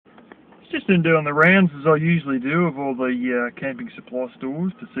Just been doing the rounds as I usually do of all the camping supply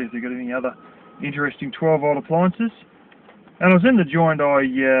stores to see if they've got any other interesting 12-volt appliances. And I was in the joint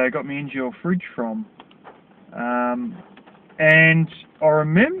I got my N-Gel fridge from. And I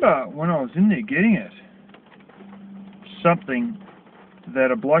remember when I was in there getting it, something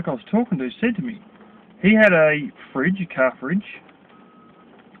that a bloke I was talking to said to me. He had a fridge, a car fridge,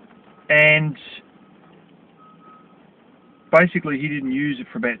 and basically he didn't use it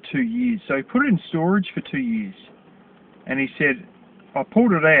for about 2 years. So he put it in storage for 2 years. And he said, I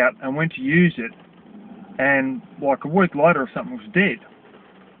pulled it out and went to use it, and like a week later or something, it was dead.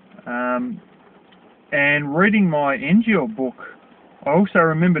 And reading my N-Gel book, I also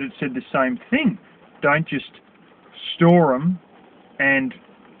remembered it said the same thing. Don't just store them and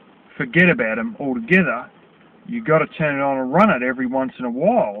forget about them altogether. You got to turn it on and run it every once in a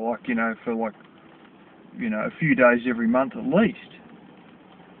while, like, you know, for like, you know, a few days every month at least.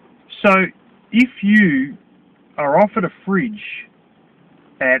 So if you are offered a fridge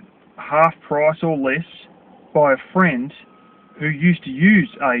at half price or less by a friend who used to use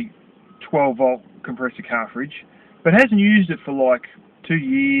a 12-volt compressor cartridge but hasn't used it for like 2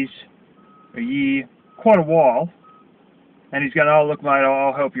 years, a year, quite a while, and he's going, oh look mate,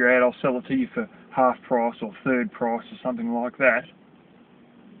 I'll help you out, I'll sell it to you for half price or third price or something like that,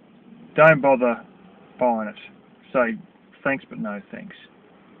 don't bother buying it. Say thanks but no thanks,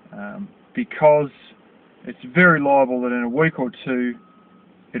 because it's very liable that in a week or two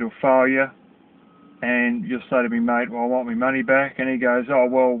it'll fail you, and you'll say to me, mate, well I want my money back, and he goes, oh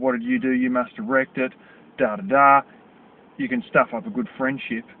well, what did you do, you must have wrecked it, da da da. You can stuff up a good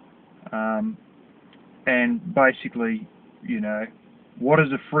friendship, and basically, you know, what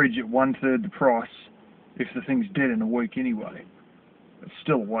is a fridge at 1/3 the price if the thing's dead in a week anyway? It's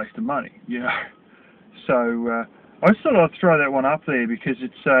still a waste of money, you know. So I just thought I'd throw that one up there because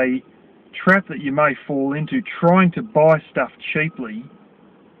it's a trap that you may fall into, trying to buy stuff cheaply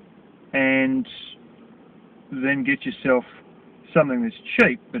and then get yourself something that's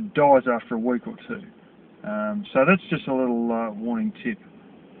cheap but dies after a week or two. So that's just a little warning tip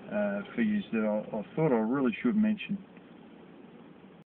for you that I thought I really should mention.